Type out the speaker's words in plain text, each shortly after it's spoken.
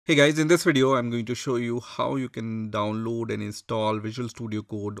Hey guys, in this video I'm going to show you how you can download and install Visual Studio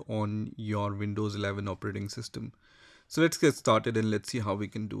Code on your Windows 11 operating system. So let's get started and let's see how we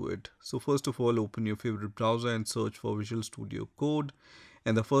can do it. So first of all, open your favorite browser and search for Visual Studio Code.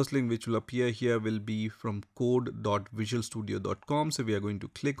 And the first link which will appear here will be from code.visualstudio.com. So we are going to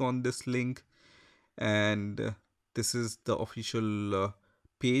click on this link and this is the official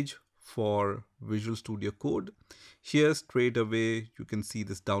page for Visual Studio Code. Here straight away you can see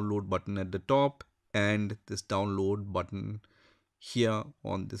this download button at the top and this download button here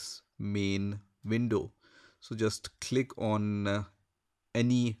on this main window. So just click on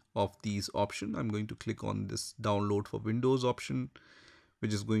any of these options. I'm going to click on this download for Windows option,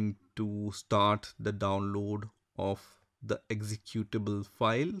 which is going to start the download of the executable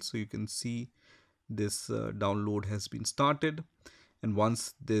file. So you can see this download has been started, and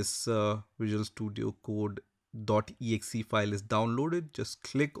once this Visual Studio Code .exe file is downloaded, just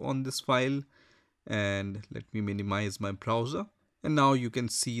click on this file and let me minimize my browser. And now you can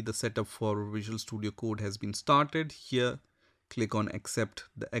see the setup for Visual Studio Code has been started. Here click on accept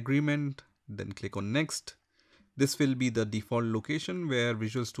the agreement, then click on next. This will be the default location where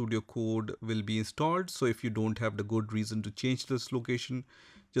Visual Studio Code will be installed. So if you don't have the good reason to change this location,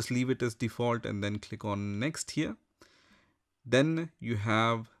 just leave it as default and then click on next here. Then you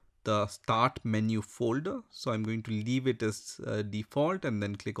have the start menu folder. So I'm going to leave it as default and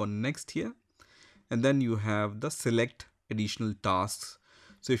then click on next here. And then you have the select additional tasks.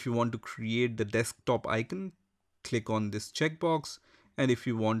 So if you want to create the desktop icon, click on this checkbox. And if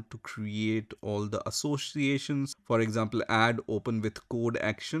you want to create all the associations, for example, add open with code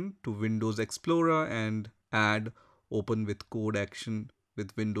action to Windows Explorer and add open with code action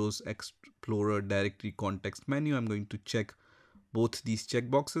with Windows Explorer directory context menu, I'm going to check both these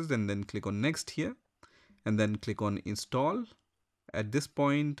checkboxes and then click on next here and then click on install. At this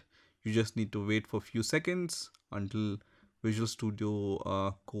point, you just need to wait for a few seconds until Visual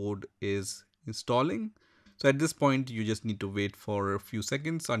Studio Code is installing. So at this point, you just need to wait for a few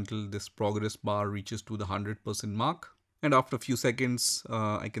seconds until this progress bar reaches to the 100% mark. And after a few seconds,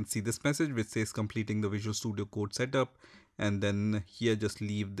 I can see this message which says completing the Visual Studio Code setup. And then here just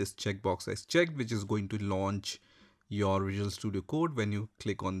leave this checkbox as checked, which is going to launch your Visual Studio Code when you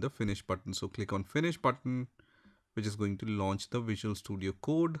click on the finish button. So click on finish button, which is going to launch the Visual Studio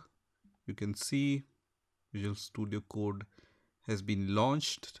Code. You can see Visual Studio Code has been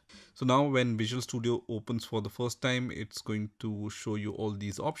launched. So now when Visual Studio opens for the first time, it's going to show you all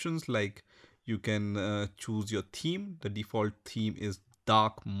these options, like you can choose your theme. The default theme is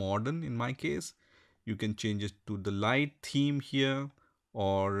dark modern in my case. You can change it to the light theme here,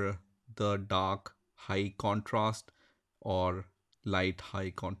 or the dark high contrast, or light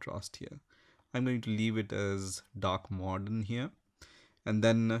high contrast here. I'm going to leave it as dark modern here. And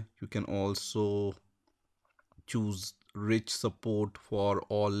then you can also choose rich support for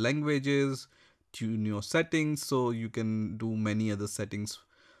all languages, tune your settings, so you can do many other settings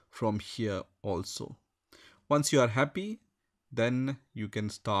from here also. Once you are happy, then you can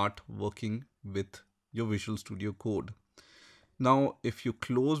start working with your Visual Studio Code. Now, if you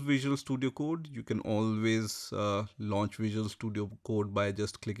close Visual Studio Code, you can always launch Visual Studio Code by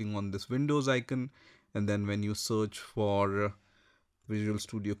just clicking on this Windows icon. And then when you search for Visual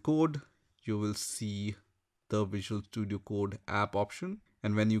Studio Code, you will see the Visual Studio Code app option.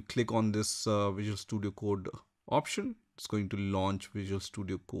 And when you click on this Visual Studio Code option, it's going to launch Visual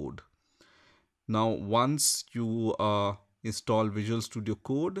Studio Code. Now, once you install Visual Studio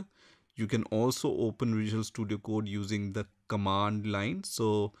Code, you can also open Visual Studio Code using the command line.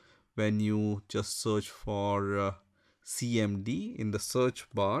 So when you just search for CMD in the search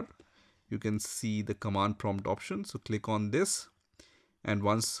bar, you can see the command prompt option. So click on this. And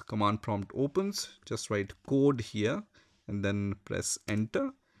once command prompt opens, just write code here and then press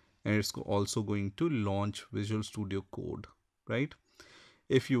enter. And it's also going to launch Visual Studio Code, right?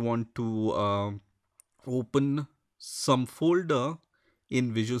 If you want to open some folder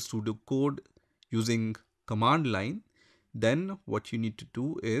in Visual Studio Code using command line, then what you need to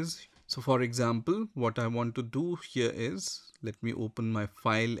do is, so for example, what I want to do here is, let me open my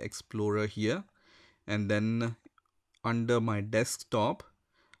file explorer here, and then under my desktop,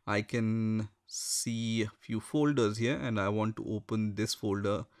 I can see a few folders here, and I want to open this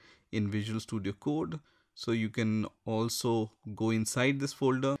folder in Visual Studio Code. So you can also go inside this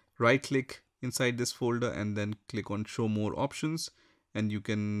folder, right click inside this folder and then click on show more options, and you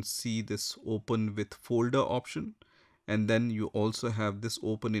can see this open with folder option. And then you also have this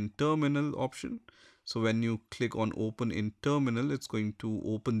open in terminal option. So when you click on open in terminal, it's going to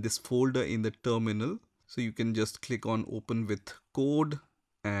open this folder in the terminal. So you can just click on open with code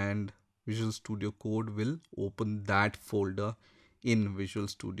and Visual Studio Code will open that folder in Visual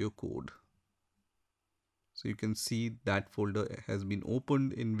Studio Code. So you can see that folder has been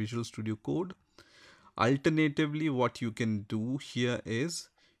opened in Visual Studio Code. Alternatively, what you can do here is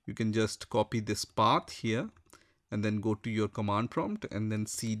you can just copy this path here and then go to your command prompt and then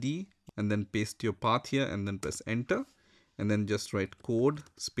cd and then paste your path here and then press enter and then just write code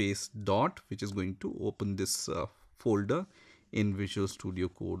space dot, which is going to open this folder in Visual Studio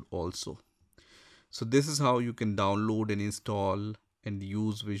Code also. So this is how you can download and install and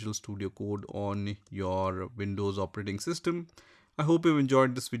use Visual Studio Code on your Windows operating system. I hope you've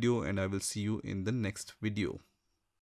enjoyed this video and I will see you in the next video.